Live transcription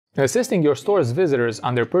assisting your store's visitors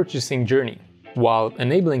on their purchasing journey, while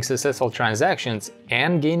enabling successful transactions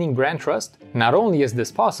and gaining brand trust. Not only is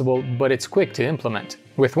this possible, but it's quick to implement.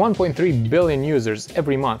 With 1.3 billion users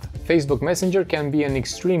every month, Facebook Messenger can be an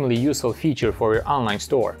extremely useful feature for your online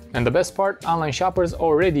store. And the best part, online shoppers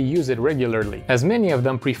already use it regularly, as many of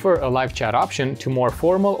them prefer a live chat option to more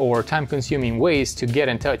formal or time-consuming ways to get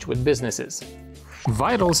in touch with businesses.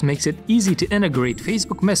 Vitals makes it easy to integrate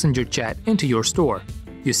Facebook Messenger chat into your store.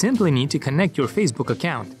 You simply need to connect your Facebook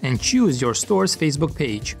account and choose your store's Facebook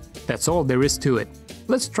page. That's all there is to it.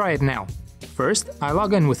 Let's try it now. First, I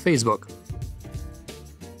log in with Facebook.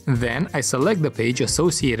 Then I select the page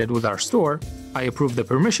associated with our store, I approve the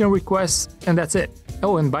permission requests, and that's it.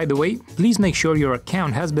 Oh, and by the way, please make sure your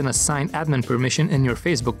account has been assigned admin permission in your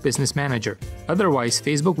Facebook Business Manager. Otherwise,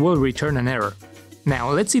 Facebook will return an error.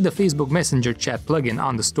 Now let's see the Facebook Messenger chat plugin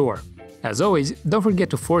on the store. As always, don't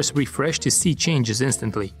forget to force refresh to see changes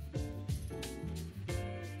instantly.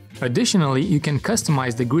 Additionally, you can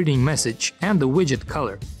customize the greeting message and the widget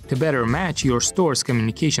color to better match your store's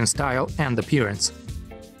communication style and appearance.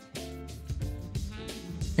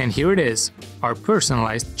 And here it is, our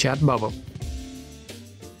personalized chat bubble.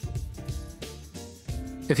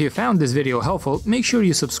 If you found this video helpful, make sure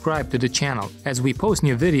you subscribe to the channel, as we post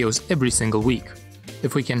new videos every single week.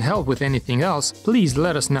 If we can help with anything else, please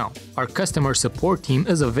let us know. Our customer support team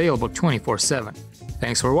is available 24/7.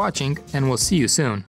 Thanks for watching, and we'll see you soon.